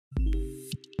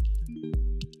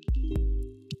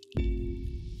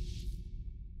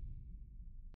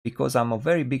because I'm a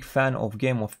very big fan of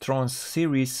Game of Thrones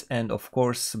series, and of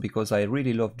course because I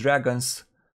really love dragons.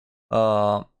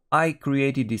 I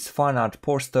created this fan art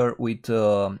poster with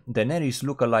Daenerys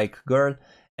lookalike girl,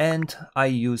 and I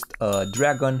used a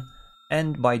dragon,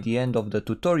 and by the end of the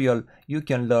tutorial you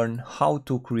can learn how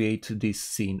to create this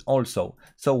scene also.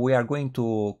 So we are going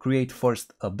to create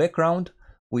first a background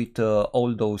with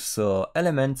all those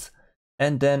elements,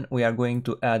 and then we are going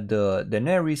to add the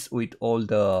Daenerys with all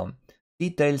the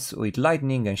details with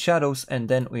lightning and shadows, and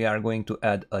then we are going to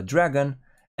add a dragon,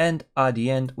 and at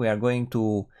the end we are going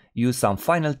to use some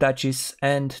final touches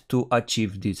and to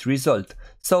achieve this result.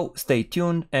 So stay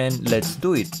tuned and let's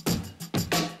do it.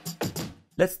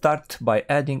 Let's start by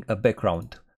adding a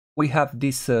background. We have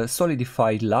this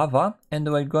solidified lava, and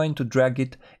we're going to drag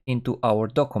it into our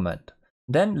document.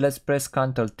 Then let's press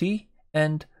Ctrl T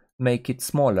and make it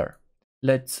smaller.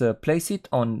 Let's place it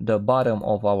on the bottom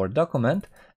of our document,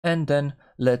 and then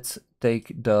let's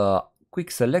take the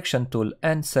quick selection tool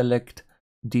and select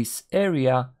this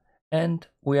area, and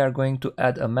we are going to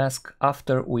add a mask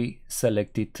after we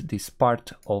selected this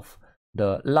part of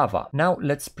the lava. Now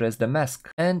let's press the mask,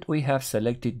 and we have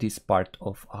selected this part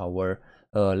of our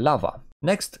lava.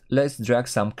 Next, let's drag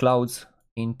some clouds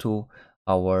into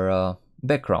our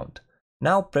background.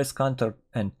 Now press Ctrl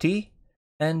and T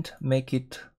and make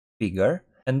it bigger,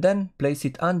 and then place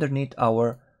it underneath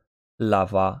our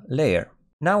lava layer.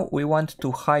 Now we want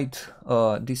to hide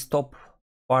this top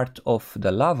part of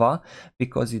the lava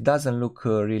because it doesn't look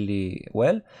really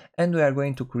well, and we are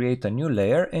going to create a new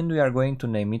layer, and we are going to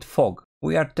name it fog.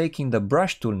 We are taking the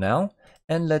brush tool now,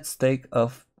 and let's take a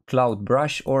cloud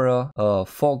brush or a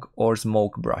fog or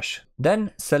smoke brush.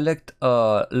 Then select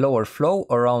a lower flow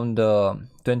around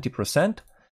 20%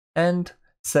 and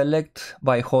select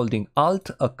by holding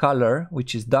Alt a color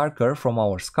which is darker from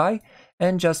our sky,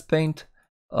 and just paint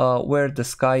where the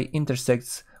sky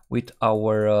intersects with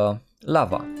our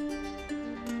lava.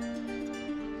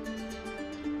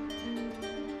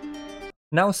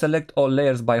 Now select all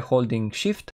layers by holding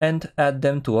Shift and add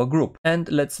them to a group,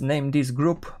 and let's name this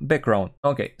group background.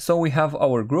 Okay, so we have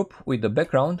our group with the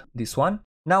background, this one.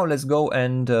 Now let's go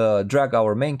and drag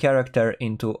our main character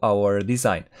into our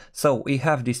design. So we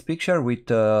have this picture with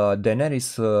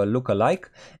Daenerys lookalike,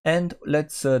 and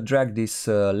let's drag this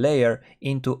layer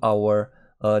into our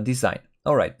design.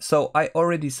 Alright, so I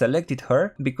already selected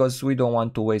her because we don't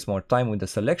want to waste more time with the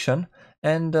selection,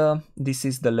 and this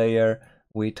is the layer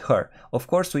with her. Of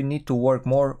course we need to work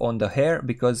more on the hair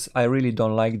because I really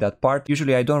don't like that part.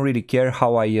 Usually I don't really care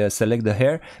how I select the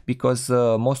hair because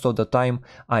most of the time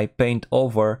I paint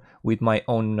over with my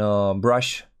own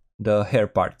brush the hair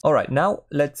part. Alright, now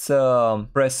let's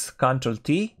press Ctrl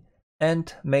T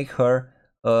and make her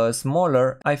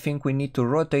smaller. I think we need to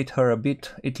rotate her a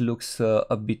bit. It looks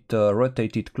a bit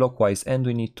rotated clockwise, and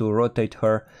we need to rotate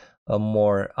her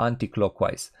more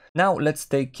anti-clockwise. Now let's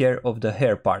take care of the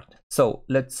hair part. So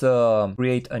let's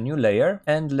create a new layer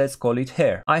and let's call it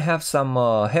hair. I have some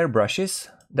hair brushes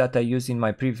that I use in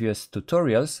my previous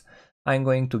tutorials. I'm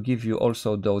going to give you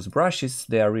also those brushes.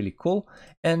 They are really cool.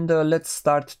 And let's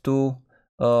start to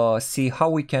see how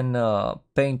we can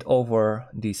paint over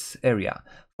this area.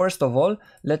 First of all,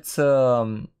 let's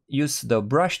use the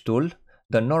brush tool,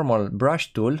 the normal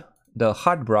brush tool, the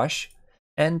hard brush,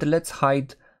 and let's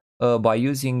hide by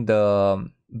using the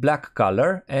black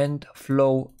color and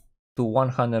flow to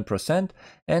 100%,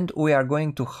 and we are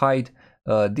going to hide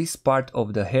this part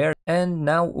of the hair, and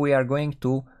now we are going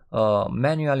to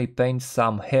manually paint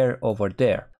some hair over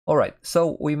there. Alright,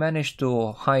 so we managed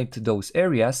to hide those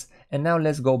areas, and now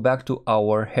let's go back to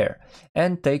our hair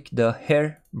and take the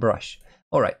hair brush.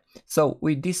 Alright, so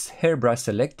with this hairbrush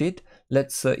selected,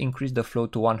 let's increase the flow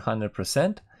to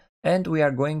 100%, and we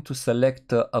are going to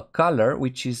select a color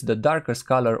which is the darkest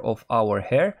color of our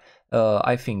hair,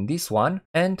 I think this one,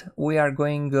 and we are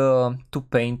going to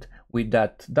paint with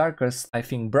that darkest, I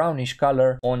think brownish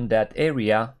color on that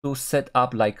area to set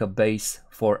up like a base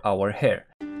for our hair.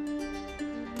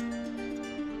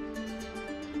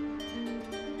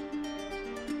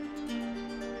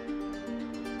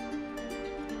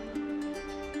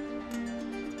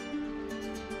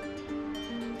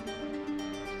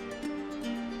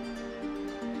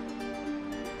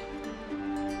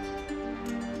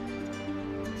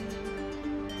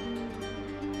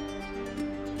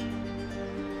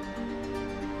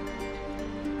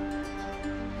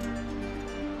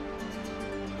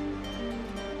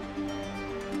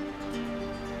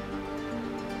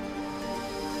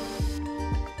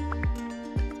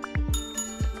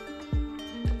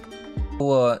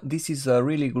 This is a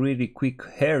really quick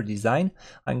hair design.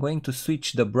 I'm going to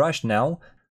switch the brush now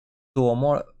to a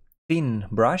more thin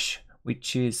brush,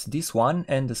 which is this one,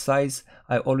 and the size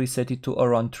I always set it to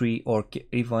around 3 or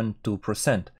even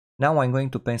 2%. Now I'm going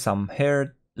to paint some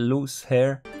hair, loose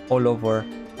hair, all over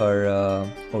her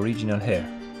original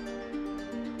hair.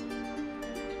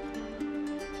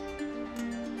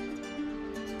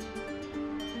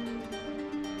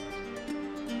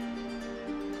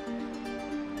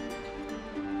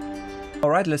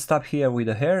 Alright, let's stop here with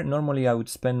the hair. Normally I would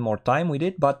spend more time with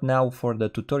it, but now for the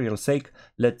tutorial sake,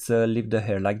 let's leave the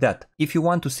hair like that. If you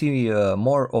want to see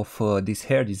more of this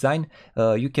hair design,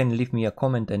 you can leave me a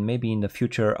comment, and maybe in the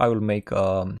future I will make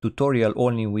a tutorial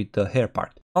only with the hair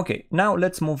part. Okay, now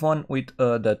let's move on with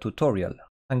the tutorial.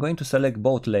 I'm going to select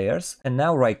both layers and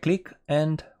now right click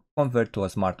and convert to a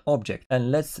smart object.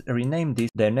 And let's rename this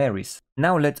Daenerys.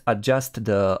 Now let's adjust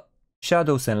the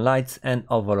shadows and lights and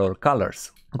overall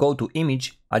colors. Go to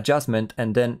image, adjustment,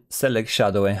 and then select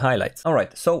shadow and highlights.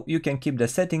 Alright, so you can keep the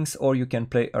settings or you can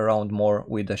play around more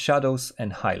with the shadows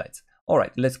and highlights.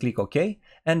 Alright, let's click OK.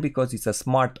 And because it's a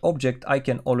smart object, I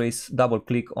can always double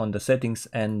click on the settings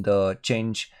and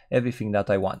change everything that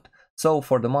I want. So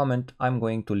for the moment, I'm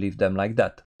going to leave them like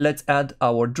that. Let's add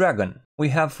our dragon. We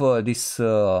have this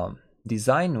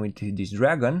design with this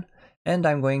dragon, and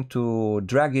I'm going to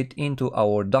drag it into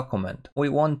our document. We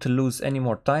won't lose any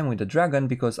more time with the dragon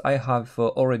because I have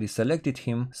already selected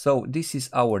him. So this is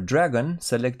our dragon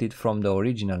selected from the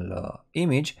original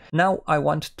image. Now I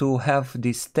want to have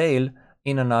this tail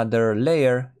in another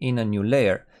layer, in a new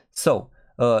layer. So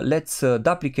let's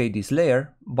duplicate this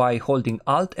layer by holding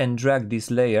Alt and drag this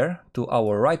layer to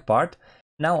our right part.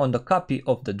 Now on the copy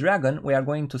of the dragon, we are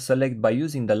going to select by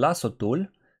using the lasso tool.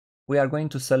 We are going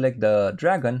to select the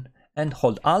dragon and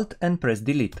hold Alt and press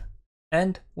Delete.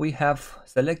 And we have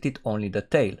selected only the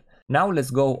tail. Now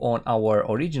let's go on our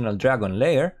original dragon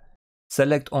layer,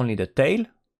 select only the tail,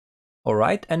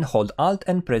 alright, and hold Alt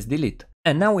and press Delete.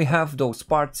 And now we have those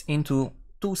parts into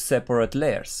two separate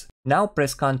layers. Now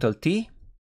press Ctrl T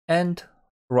and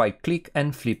right click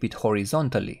and flip it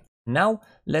horizontally. Now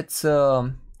let's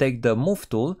take the move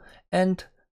tool and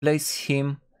place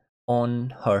him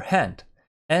on her hand.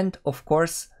 And of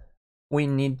course, we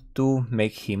need to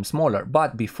make him smaller,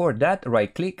 but before that,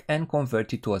 right click and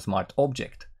convert it to a smart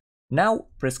object. Now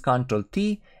press Ctrl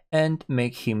T and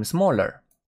make him smaller.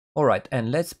 Alright, and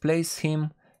let's place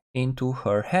him into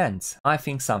her hands. I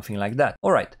think something like that.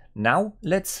 Alright, now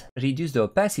let's reduce the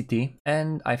opacity,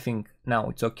 and I think now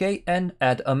it's okay, and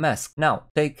add a mask. Now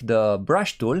take the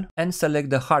brush tool and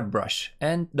select the hard brush,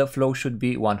 and the flow should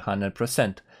be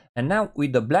 100%. And now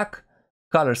with the black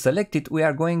color selected, we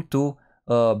are going to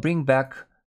bring back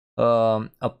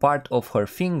a part of her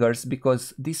fingers,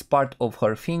 because this part of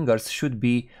her fingers should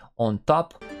be on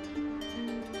top.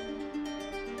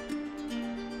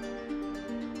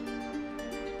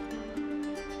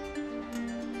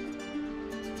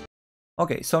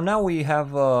 Okay, so now we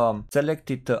have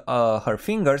selected her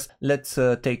fingers. Let's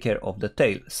take care of the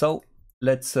tail. So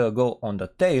let's go on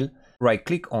the tail, right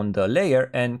click on the layer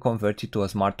and convert it to a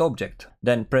smart object.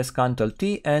 Then press Ctrl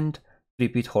T and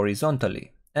flip it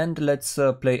horizontally, and let's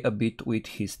play a bit with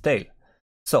his tail.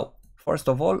 So first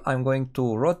of all, I'm going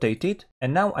to rotate it,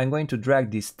 and now I'm going to drag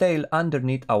this tail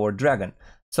underneath our dragon,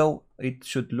 so it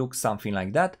should look something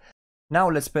like that. Now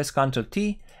let's press Ctrl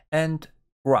T and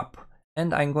wrap,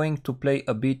 and I'm going to play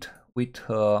a bit with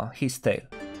his tail.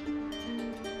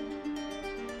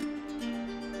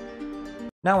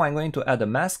 Now I'm going to add a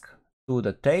mask to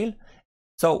the tail.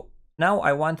 So now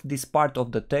I want this part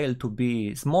of the tail to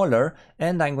be smaller,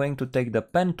 and I'm going to take the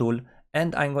pen tool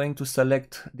and I'm going to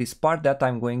select this part that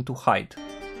I'm going to hide.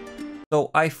 So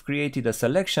I've created a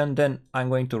selection, then I'm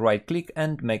going to right click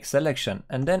and make selection,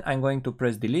 and then I'm going to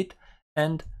press delete,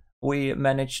 and we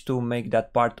managed to make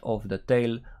that part of the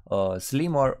tail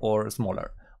slimmer or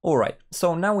smaller. Alright,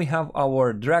 so now we have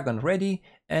our dragon ready,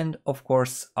 and of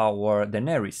course our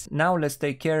Daenerys. Now let's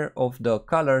take care of the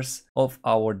colors of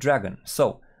our dragon.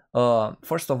 So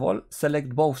first of all,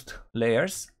 select both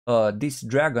layers, this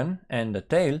dragon and the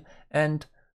tail, and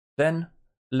then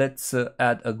let's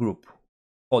add a group.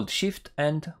 Hold Shift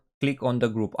and click on the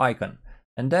group icon,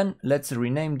 and then let's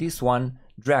rename this one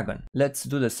Dragon. Let's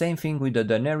do the same thing with the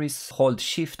Daenerys. Hold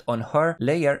Shift on her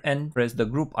layer and press the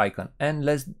group icon, and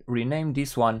let's rename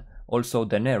this one also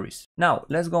Daenerys. Now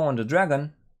let's go on the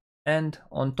dragon, and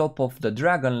on top of the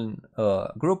dragon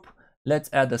group, let's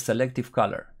add a selective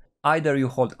color. Either you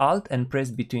hold Alt and press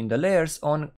between the layers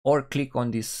on, or click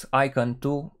on this icon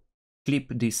to clip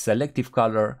this selective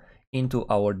color into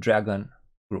our dragon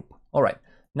group. Alright,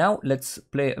 now let's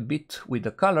play a bit with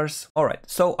the colors. Alright,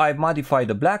 so I've modified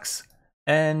the blacks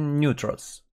and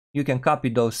neutrals. You can copy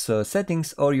those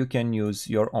settings or you can use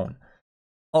your own.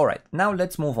 Alright, now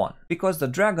let's move on. Because the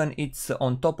dragon is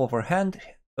on top of her hand,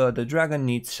 the dragon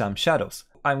needs some shadows.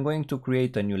 I'm going to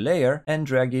create a new layer and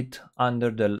drag it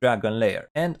under the dragon layer.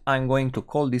 And I'm going to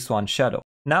call this one shadow.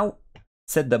 Now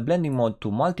set the blending mode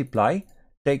to multiply,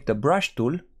 take the brush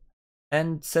tool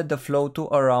and set the flow to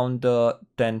around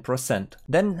 10%.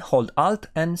 Then hold Alt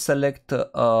and select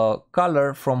a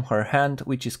color from her hand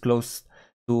which is close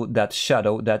to that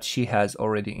shadow that she has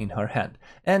already in her hand.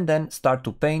 And then start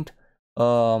to paint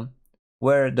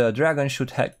where the dragon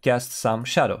should cast some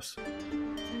shadows.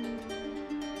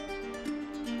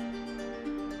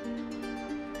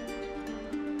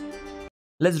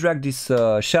 Let's drag this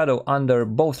shadow under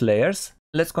both layers.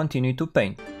 Let's continue to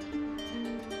paint.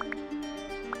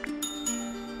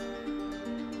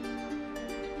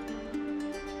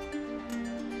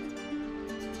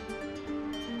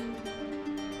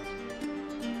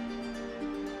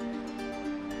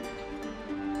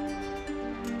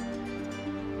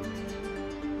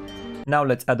 Now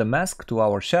let's add a mask to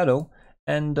our shadow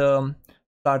and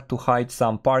start to hide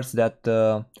some parts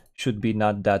that should be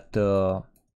not that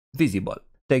visible.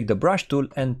 Take the brush tool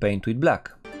and paint with black.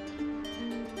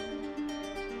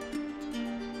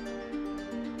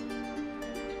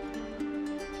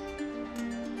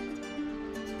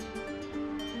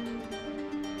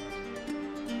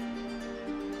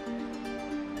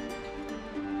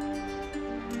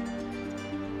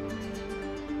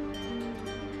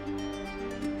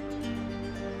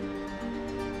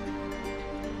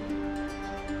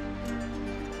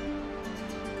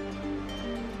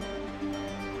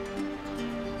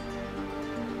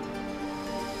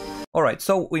 Alright,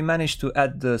 so we managed to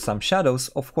add some shadows.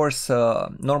 Of course,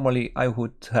 normally I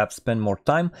would have spent more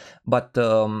time, but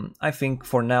I think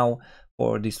for now,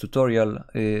 for this tutorial,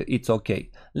 it's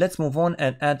okay. Let's move on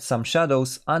and add some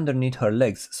shadows underneath her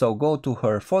legs. So go to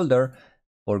her folder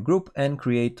or group and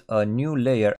create a new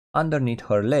layer underneath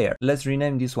her layer. Let's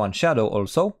rename this one shadow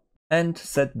also and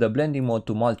set the blending mode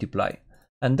to multiply.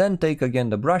 And then take again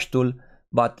the brush tool,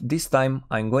 but this time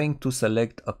I'm going to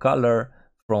select a color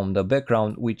from the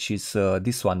background, which is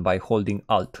this one, by holding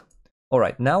Alt.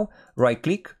 Alright, now right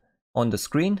click on the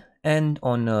screen and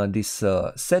on these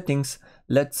settings,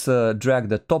 let's drag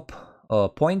the top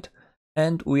point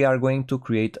and we are going to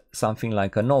create something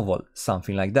like a novel,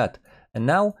 something like that. And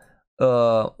now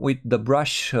with the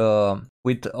brush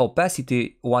with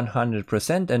opacity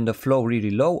 100% and the flow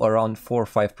really low, around 4 or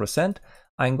 5%,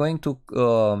 I'm going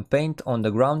to paint on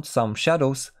the ground some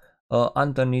shadows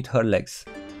underneath her legs.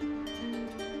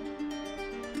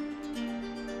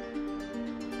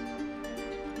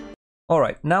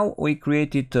 Alright, now we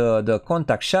created the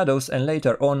contact shadows and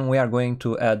later on we are going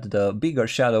to add the bigger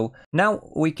shadow. Now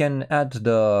we can add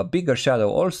the bigger shadow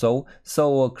also,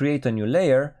 so create a new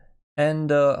layer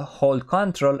and hold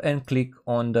Ctrl and click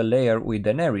on the layer with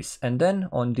Daenerys. And then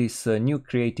on this new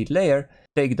created layer,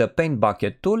 take the paint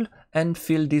bucket tool and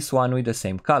fill this one with the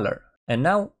same color. And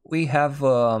now we have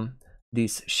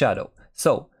this shadow.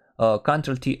 So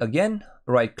Ctrl T again,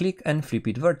 right click and flip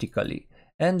it vertically.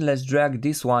 And let's drag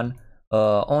this one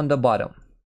on the bottom.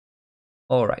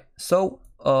 Alright, so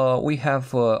we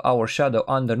have our shadow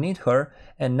underneath her,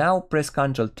 and now press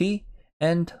Ctrl T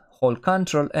and hold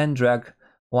Ctrl and drag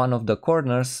one of the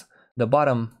corners, the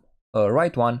bottom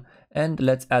right one, and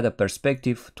let's add a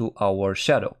perspective to our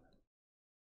shadow.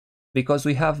 Because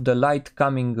we have the light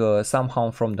coming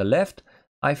somehow from the left,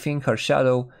 I think her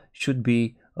shadow should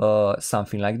be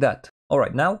something like that.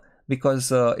 Alright, now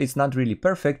because it's not really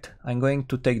perfect, I'm going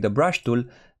to take the brush tool,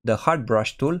 the hard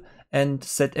brush tool, and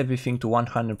set everything to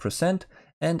 100%,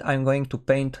 and I'm going to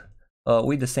paint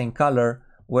with the same color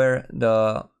where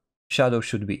the shadow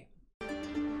should be.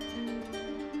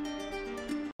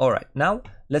 Alright, now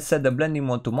let's set the blending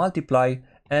mode to multiply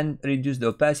and reduce the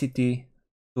opacity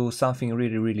to something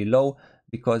really low,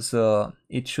 because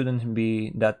it shouldn't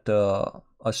be that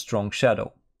a strong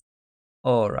shadow.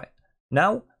 Alright,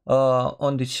 now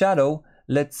on the shadow,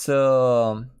 let's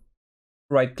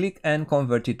right click and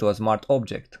convert it to a smart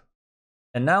object.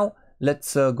 And now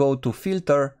let's go to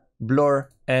filter, blur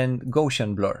and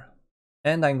Gaussian blur.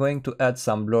 And I'm going to add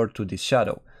some blur to this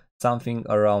shadow, something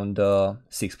around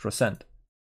 6%.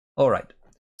 Alright,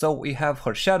 so we have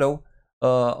her shadow.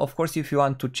 Of course, if you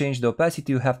want to change the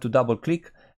opacity, you have to double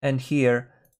click, and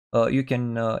here you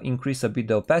can increase a bit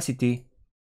the opacity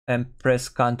and press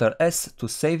Ctrl S to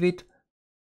save it.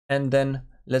 And then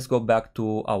let's go back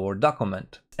to our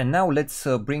document. And now let's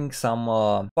bring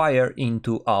some fire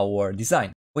into our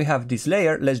design. We have this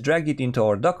layer, let's drag it into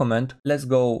our document. Let's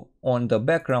go on the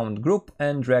background group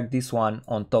and drag this one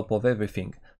on top of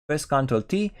everything. Press Ctrl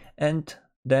T and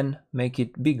then make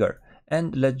it bigger.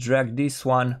 And let's drag this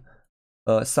one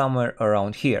somewhere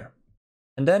around here.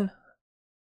 And then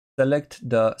select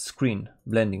the screen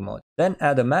blending mode. Then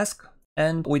add a mask,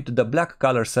 and with the black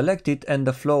color selected and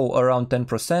the flow around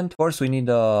 10%, of course we need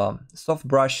a soft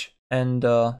brush and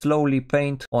slowly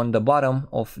paint on the bottom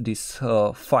of this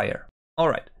fire.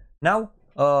 Alright, now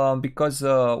because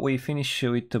we finish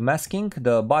with masking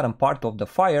the bottom part of the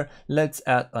fire, let's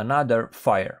add another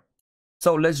fire.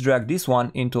 So let's drag this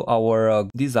one into our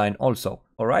design also.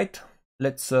 Alright,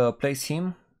 let's place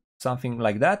him something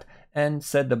like that and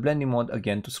set the blending mode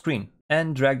again to screen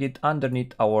and drag it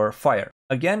underneath our fire.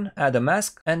 Again, add a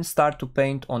mask and start to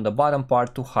paint on the bottom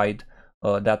part to hide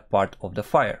that part of the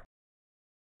fire.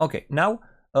 Okay, now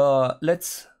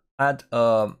let's add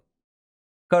a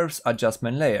curves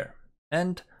adjustment layer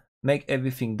and make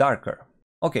everything darker.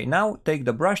 Okay, now take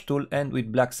the brush tool and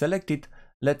with black selected,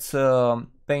 let's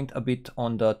paint a bit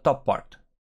on the top part.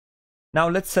 Now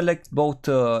let's select both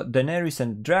Daenerys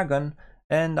and dragon,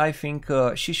 and I think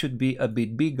she should be a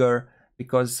bit bigger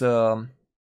because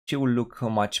she will look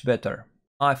much better.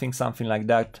 I think something like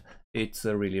that, it's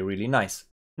really nice.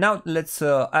 Now let's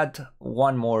add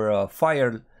one more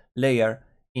fire layer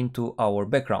into our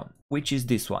background, which is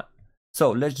this one.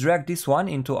 So let's drag this one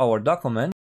into our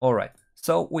document. Alright,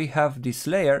 so we have this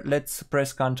layer. Let's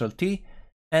press Ctrl T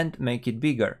and make it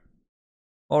bigger.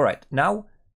 Alright, now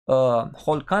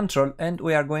hold Ctrl and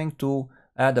we are going to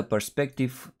add a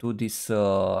perspective to this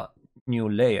new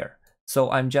layer.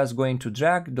 So I'm just going to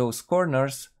drag those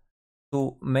corners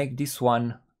to make this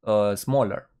one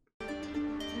smaller.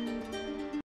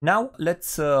 Now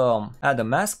let's add a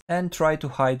mask and try to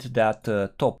hide that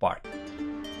top part.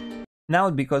 Now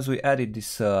because we added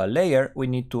this layer, we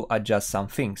need to adjust some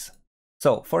things.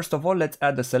 So first of all, let's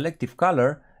add a selective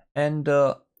color and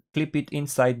clip it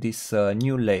inside this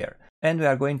new layer. And we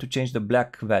are going to change the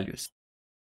black values.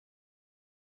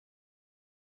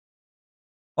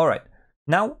 Alright,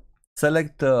 now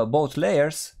select both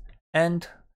layers and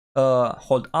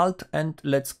hold Alt and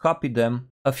let's copy them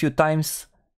a few times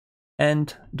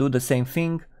and do the same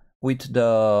thing with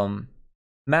the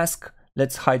mask.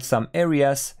 Let's hide some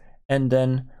areas and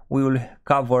then we will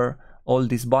cover all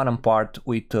this bottom part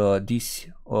with this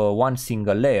one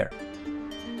single layer.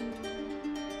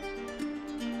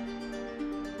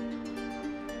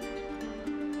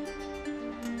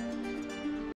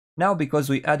 Now because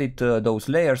we added those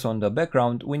layers on the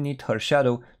background, we need her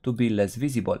shadow to be less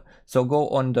visible. So go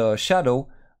on the shadow,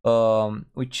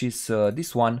 which is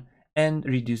this one, and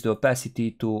reduce the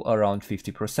opacity to around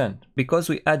 50%. Because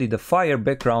we added a fire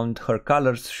background, her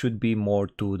colors should be more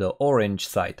to the orange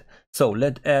side. So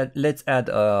let's add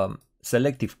a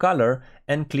selective color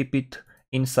and clip it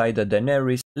inside the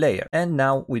Daenerys layer. And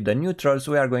now with the neutrals,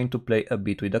 we are going to play a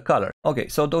bit with the color. Okay,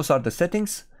 so those are the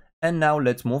settings. And now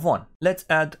let's move on. Let's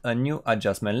add a new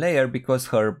adjustment layer because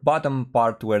her bottom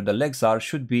part where the legs are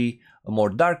should be more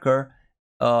darker.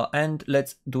 And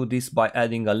let's do this by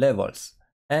adding a levels.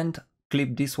 And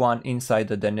clip this one inside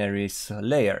the Daenerys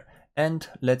layer. And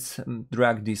let's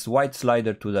drag this white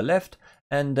slider to the left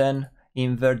and then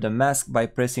invert the mask by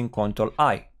pressing Ctrl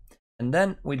I. And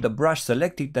then with the brush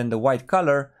selected and the white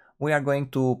color, we are going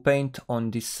to paint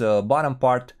on this bottom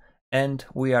part and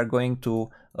we are going to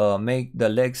make the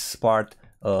legs part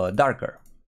darker.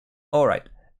 Alright,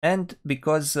 and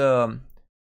because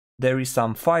there is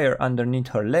some fire underneath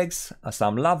her legs,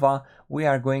 some lava, we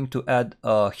are going to add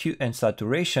hue and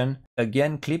saturation.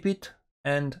 Again, clip it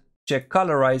and check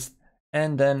colorized,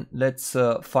 and then let's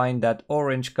find that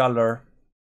orange color.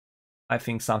 I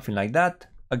think something like that.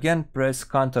 Again, press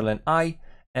Ctrl and I,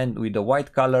 and with the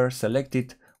white color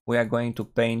selected, we are going to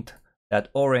paint that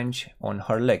orange on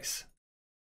her legs.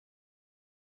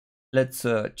 Let's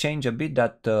change a bit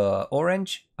that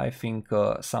orange. I think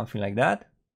something like that.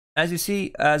 As you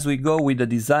see, as we go with the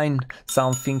design,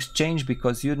 some things change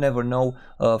because you never know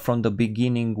from the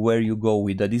beginning where you go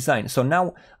with the design. So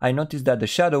now I noticed that the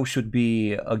shadow should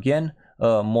be again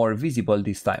more visible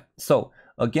this time. So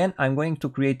again, I'm going to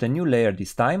create a new layer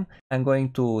this time. I'm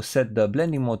going to set the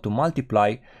blending mode to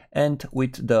multiply, and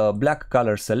with the black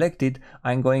color selected,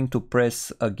 I'm going to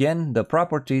press again the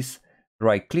properties,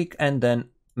 right click, and then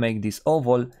make this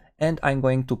oval, and I'm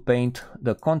going to paint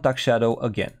the contact shadow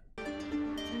again.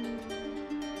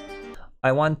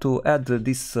 I want to add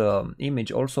this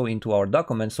image also into our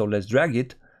document, so let's drag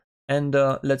it and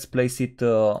let's place it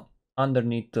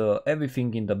underneath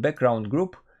everything in the background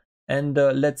group, and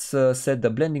let's set the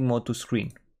blending mode to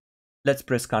screen. Let's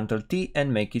press Ctrl T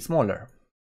and make it smaller.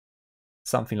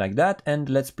 Something like that, and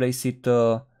let's place it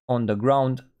on the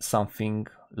ground, something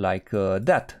like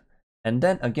that. And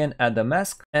then again add a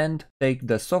mask and take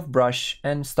the soft brush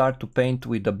and start to paint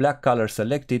with the black color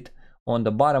selected on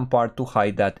the bottom part to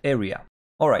hide that area.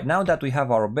 Alright, now that we have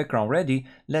our background ready,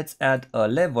 let's add a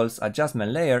levels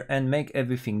adjustment layer and make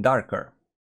everything darker.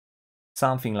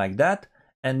 Something like that.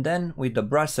 And then with the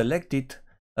brush selected,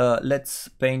 let's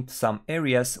paint some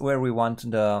areas where we want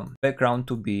the background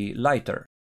to be lighter.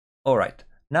 Alright,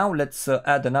 now let's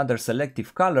add another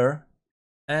selective color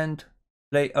and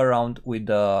play around with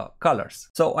the colors.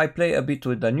 So I play a bit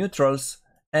with the neutrals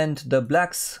and the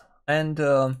blacks, and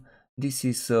this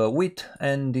is with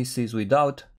and this is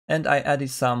without, and I added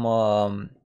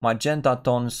some magenta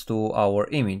tones to our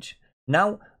image.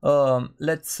 Now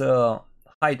let's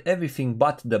hide everything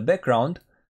but the background.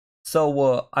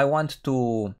 So I want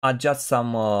to adjust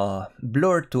some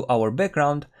blur to our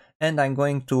background, and I'm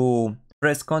going to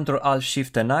press Ctrl Alt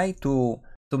Shift and I to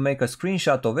make a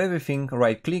screenshot of everything,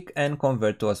 right click and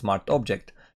convert to a smart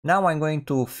object. Now I'm going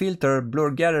to filter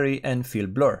blur gallery and fill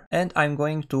blur, and I'm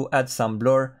going to add some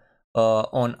blur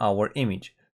on our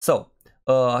image. So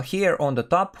here on the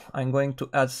top I'm going to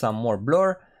add some more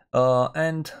blur,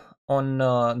 and on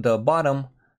the bottom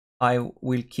I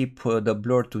will keep the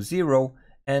blur to 0,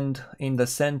 and in the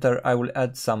center I will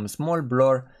add some small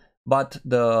blur, but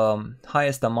the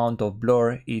highest amount of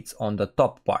blur is on the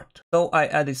top part. So I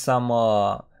added some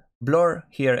blur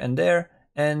here and there,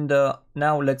 and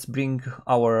now let's bring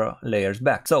our layers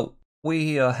back. So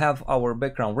we have our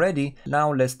background ready.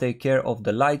 Now let's take care of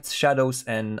the lights, shadows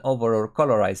and overall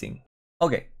colorizing.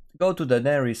 Okay, go to the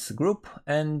Daenerys group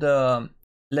and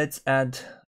let's add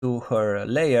to her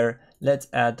layer, let's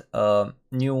add a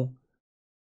new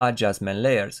adjustment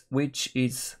layers, which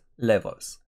is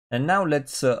levels. And now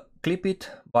let's clip it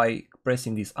by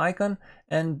pressing this icon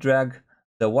and drag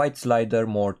the white slider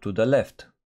more to the left.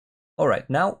 Alright,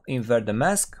 now invert the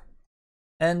mask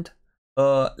and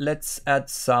let's add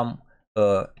some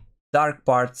dark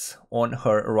parts on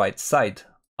her right side.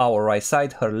 Our right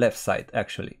side, her left side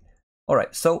actually.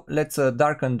 Alright, so let's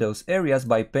darken those areas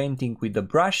by painting with the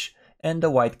brush and the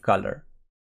white color.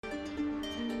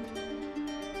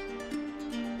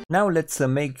 Now let's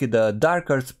make the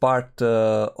darker part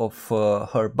of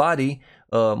her body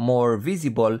more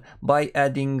visible by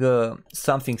adding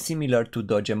something similar to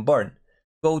dodge and burn.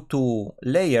 Go to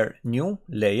layer, new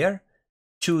layer,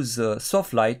 choose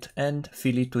soft light and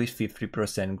fill it with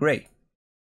 50% gray.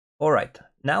 Alright,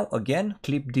 now again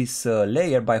clip this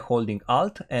layer by holding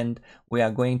Alt, and we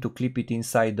are going to clip it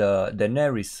inside the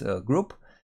Daenerys group.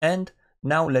 And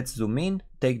now let's zoom in,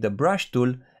 take the brush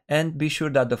tool and be sure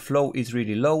that the flow is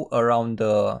really low, around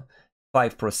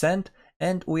 5%,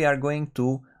 and we are going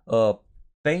to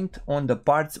paint on the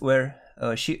parts where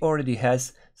she already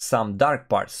has some dark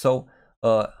parts. So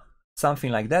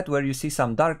something like that, where you see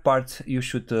some dark parts you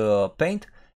should paint,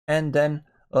 and then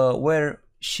where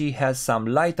she has some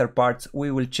lighter parts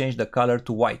we will change the color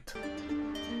to white.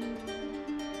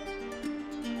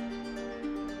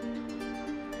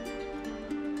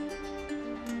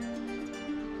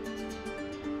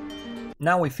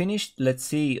 Now we finished. Let's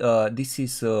see, this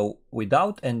is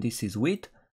without and this is with,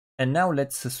 and now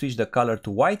let's switch the color to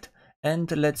white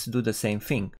and let's do the same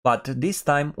thing, but this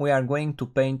time we are going to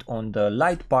paint on the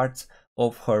light parts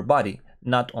of her body,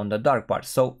 not on the dark parts.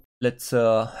 So let's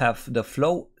have the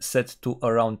flow set to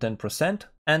around 10%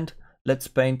 and let's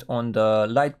paint on the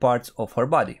light parts of her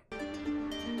body.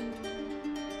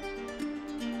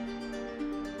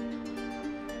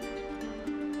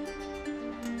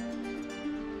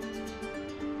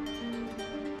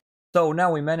 So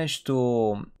now we managed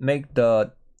to make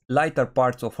the lighter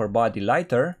parts of her body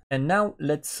lighter, and now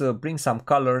let's bring some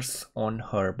colors on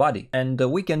her body, and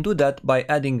we can do that by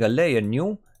adding a layer,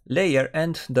 new layer,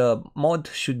 and the mode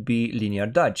should be linear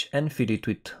dodge, and fill it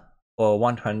with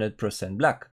 100%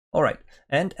 black. Alright,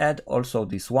 and add also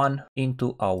this one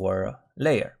into our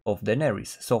layer of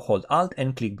Daenerys. So hold Alt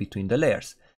and click between the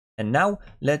layers, and now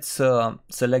let's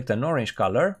select an orange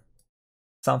color,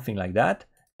 something like that.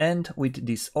 And with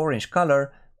this orange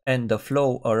color and the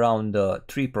flow around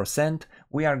 3%,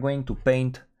 we are going to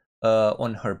paint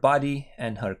on her body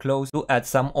and her clothes to add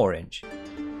some orange.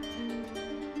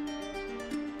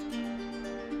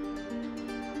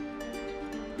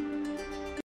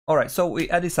 Alright, so we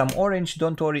added some orange,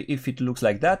 don't worry if it looks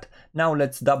like that. Now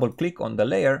let's double click on the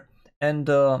layer, and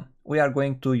we are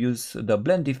going to use the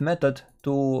blend if method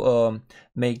to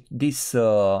make this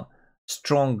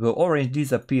strong orange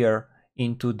disappear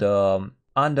into the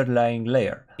underlying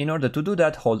layer. In order to do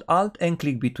that, hold Alt and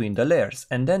click between the layers,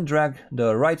 and then drag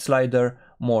the right slider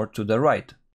more to the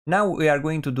right. Now we are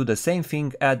going to do the same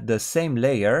thing, add the same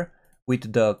layer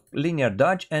with the linear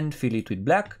dodge and fill it with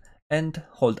black, and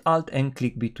hold Alt and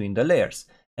click between the layers.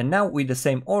 And now with the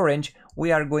same orange,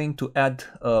 we are going to add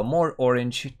more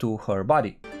orange to her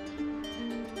body.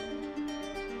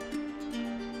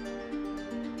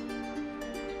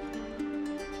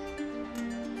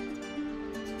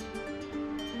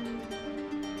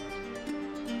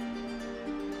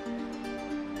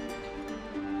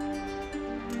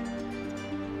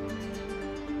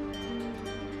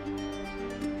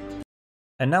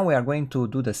 And now we are going to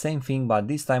do the same thing, but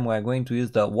this time we are going to use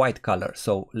the white color.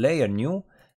 So layer new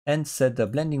and set the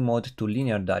blending mode to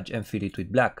linear dodge and fill it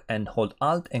with black, and hold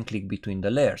Alt and click between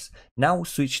the layers. Now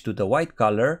switch to the white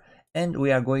color and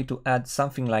we are going to add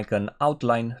something like an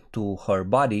outline to her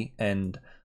body and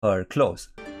her clothes.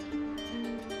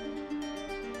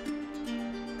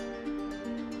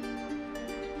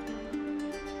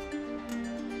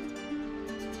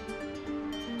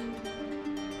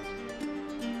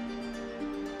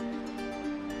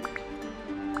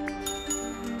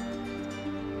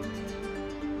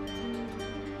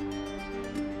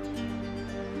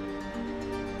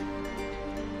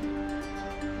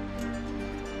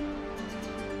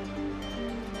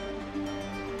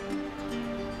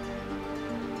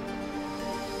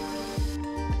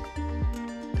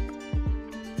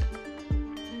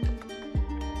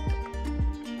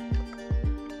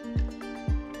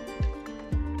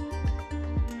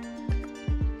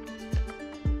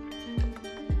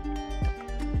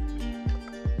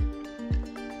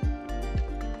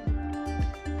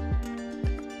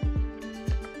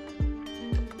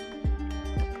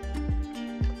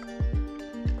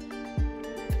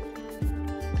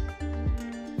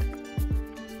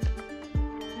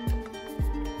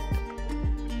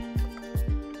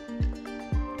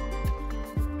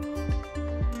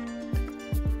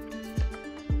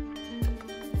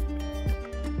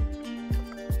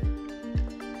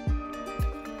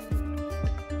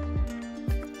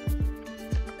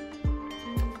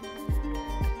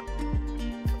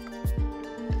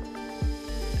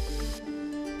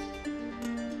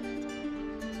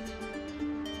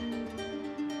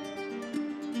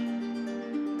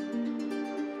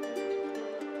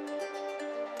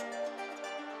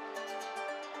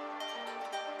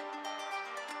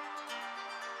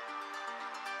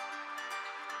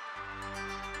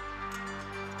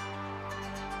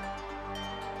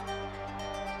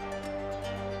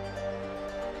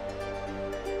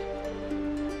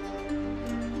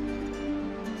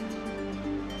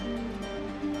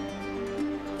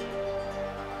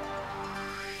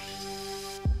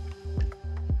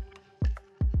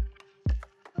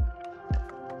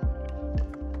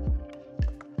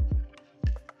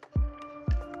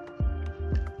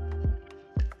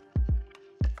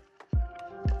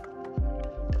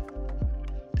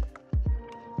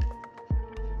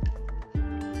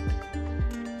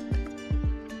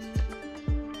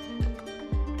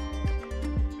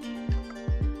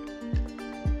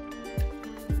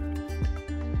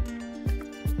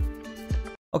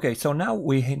 Okay, so now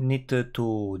we need to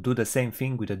do the same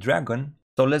thing with the dragon.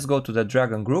 So let's go to the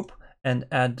dragon group and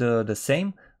add the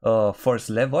same first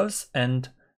levels and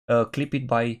clip it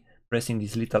by pressing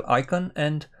this little icon,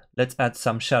 and let's add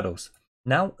some shadows.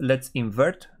 Now let's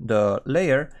invert the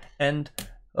layer and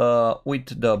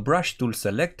with the brush tool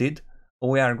selected,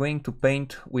 we are going to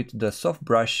paint with the soft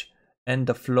brush and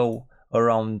the flow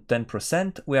around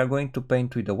 10%. We are going to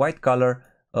paint with the white color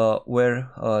where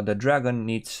the dragon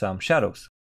needs some shadows.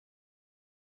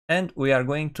 And we are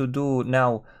going to do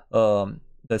now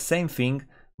the same thing,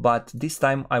 but this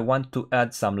time I want to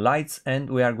add some lights, and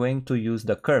we are going to use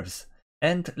the curves.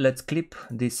 And let's clip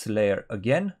this layer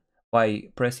again by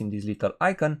pressing this little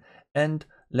icon, and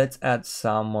let's add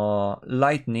some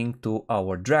lightning to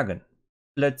our dragon.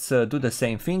 Let's do the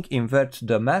same thing, invert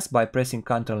the mask by pressing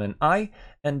Ctrl and I,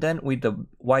 and then with the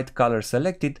white color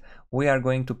selected, we are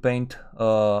going to paint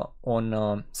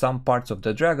on some parts of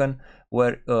the dragon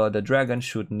where the dragon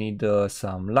should need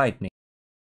some lightning.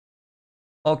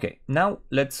 Okay, now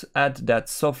let's add that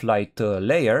soft light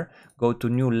layer. Go to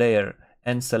new layer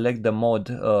and select the mode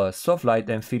soft light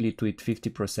and fill it with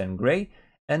 50% gray,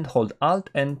 and hold Alt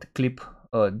and clip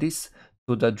this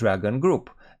to the dragon group.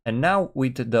 And now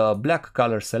with the black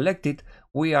color selected,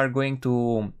 we are going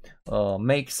to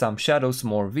make some shadows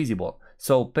more visible.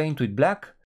 So paint with black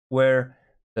where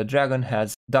the dragon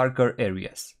has darker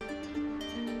areas.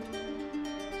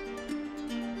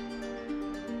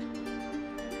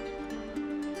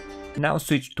 Now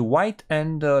switch to white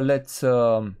and let's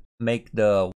make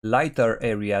the lighter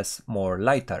areas more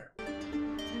lighter.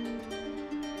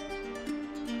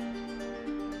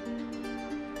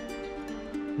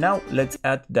 Now let's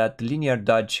add that linear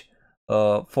dodge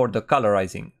for the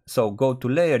colorizing. So go to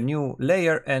layer, new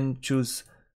layer, and choose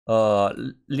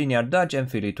linear dodge and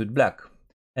fill it with black.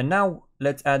 And now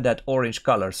let's add that orange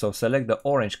color. So select the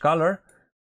orange color,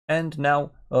 and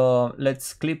now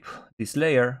let's clip this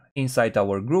layer inside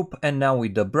our group. And now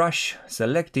with the brush,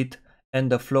 select it,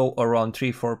 and the flow around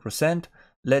 3-4%,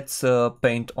 let's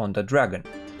paint on the dragon.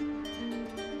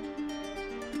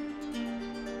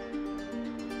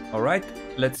 Alright,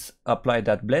 let's apply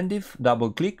that blend diff,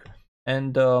 double click,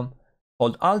 and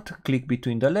hold Alt, click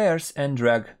between the layers and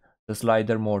drag the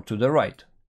slider more to the right.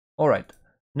 Alright,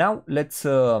 now let's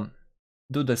do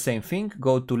the same thing.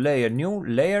 Go to layer, new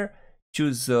layer,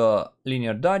 choose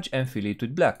linear dodge and fill it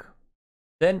with black.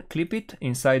 Then clip it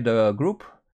inside the group,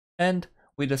 and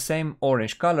with the same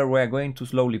orange color we are going to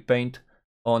slowly paint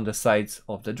on the sides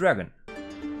of the dragon.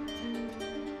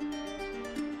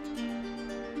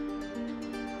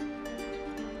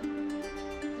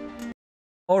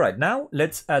 Alright, now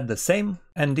let's add the same,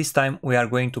 and this time we are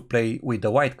going to play with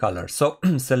the white color. So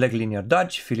select linear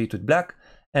dodge, fill it with black,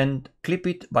 and clip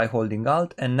it by holding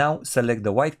Alt, and now select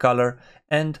the white color,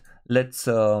 and let's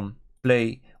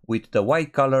play with the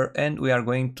white color, and we are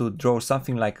going to draw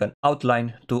something like an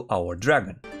outline to our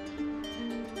dragon.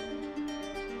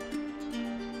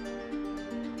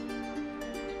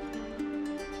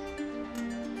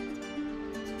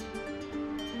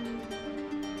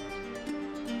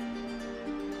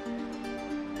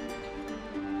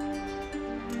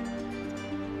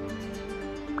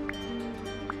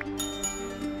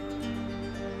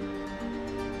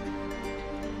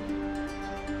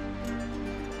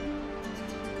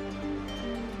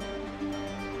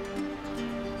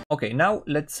 Okay, now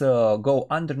let's go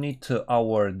underneath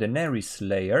our Daenerys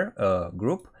layer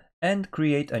group and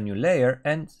create a new layer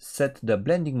and set the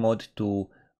blending mode to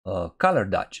color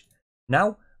dodge.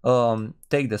 Now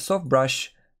take the soft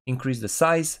brush, increase the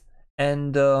size,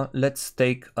 and let's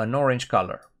take an orange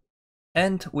color.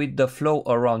 And with the flow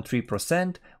around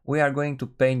 3%, we are going to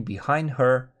paint behind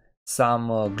her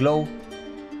some glow.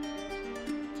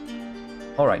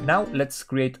 Alright, now let's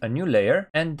create a new layer,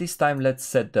 and this time let's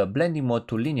set the blending mode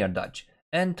to linear dodge,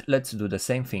 and let's do the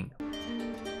same thing.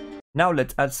 Now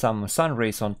let's add some sun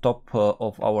rays on top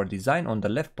of our design on the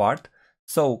left part.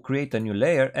 So create a new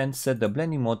layer and set the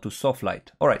blending mode to soft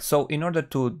light. Alright, so in order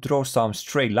to draw some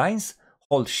straight lines,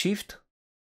 hold Shift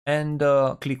and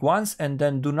click once, and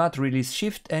then do not release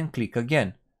Shift and click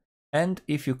again. And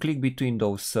if you click between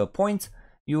those points,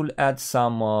 you'll add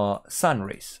some sun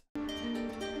rays.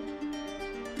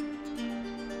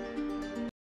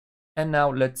 And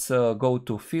now let's go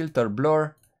to filter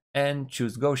blur and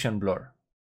choose Gaussian blur.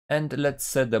 And let's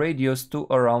set the radius to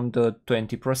around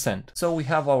 20%. So we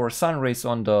have our sun rays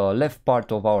on the left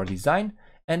part of our design.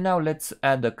 And now let's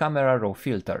add the camera raw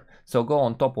filter. So go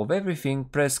on top of everything,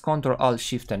 press Ctrl Alt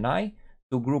Shift and I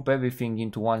to group everything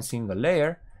into one single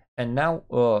layer. And now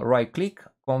right click,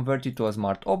 convert it to a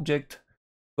smart object,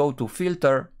 go to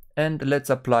filter, and let's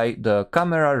apply the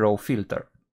camera raw filter.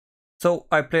 So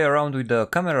I play around with the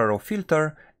camera raw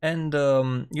filter, and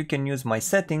you can use my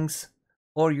settings,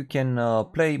 or you can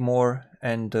play more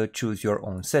and choose your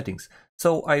own settings.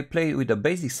 So I play with the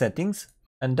basic settings,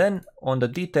 and then on the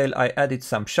detail I added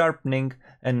some sharpening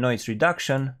and noise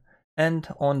reduction, and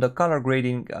on the color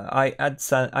grading I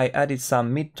added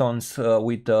some midtones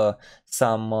with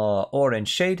some orange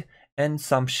shade and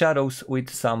some shadows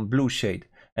with some blue shade.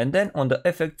 And then on the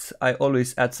effects I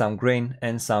always add some grain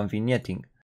and some vignetting.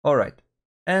 Alright,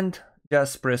 and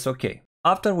just press OK.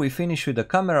 After we finish with the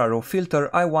camera raw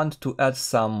filter, I want to add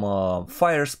some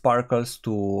fire sparkles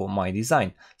to my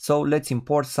design. So let's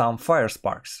import some fire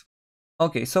sparks.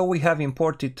 Okay, so we have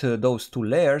imported those two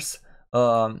layers.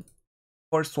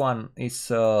 First one is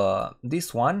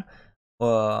this one,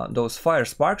 those fire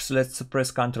sparks. Let's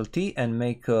press Ctrl T and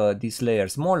make this layer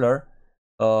smaller,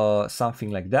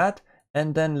 something like that.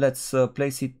 And then let's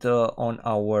place it on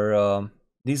our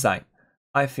design.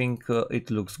 I think it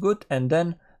looks good, and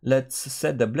then let's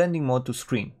set the blending mode to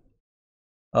screen.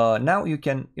 Now you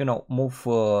can, move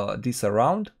this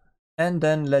around, and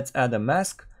then let's add a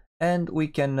mask, and we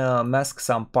can mask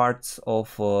some parts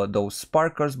of those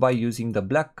sparkles by using the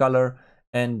black color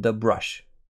and the brush.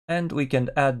 And we can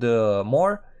add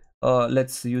more.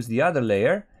 Let's use the other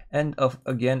layer and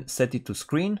again set it to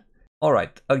screen.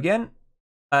 Alright, again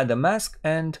add a mask,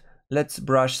 and let's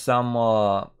brush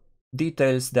some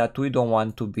details that we don't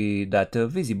want to be that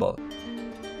visible.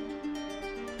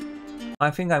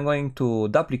 I think I'm going to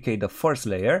duplicate the first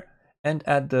layer and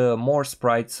add more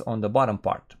sprites on the bottom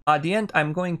part. At the end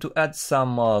I'm going to add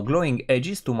some glowing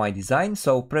edges to my design,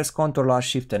 so press Ctrl Alt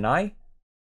Shift and I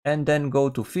and then go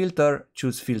to filter,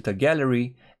 choose filter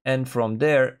gallery, and from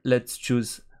there let's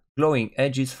choose glowing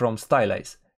edges from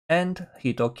stylize and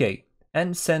hit OK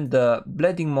and send the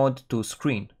blending mode to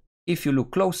screen. If you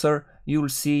look closer, you'll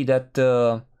see that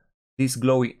these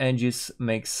glowing edges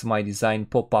makes my design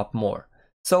pop up more.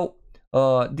 So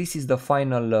this is the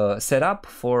final setup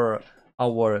for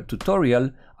our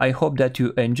tutorial. I hope that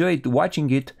you enjoyed watching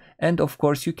it, and of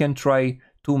course you can try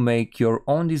to make your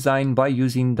own design by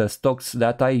using the stocks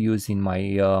that I use in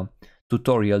my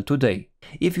tutorial today.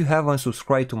 If you haven't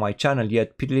subscribed to my channel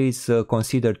yet, please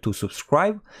consider to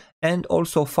subscribe, and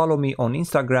also follow me on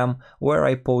Instagram, where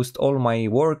I post all my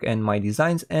work and my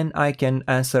designs, and I can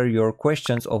answer your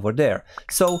questions over there.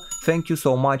 So thank you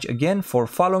so much again for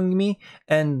following me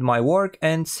and my work,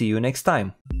 and see you next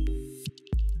time.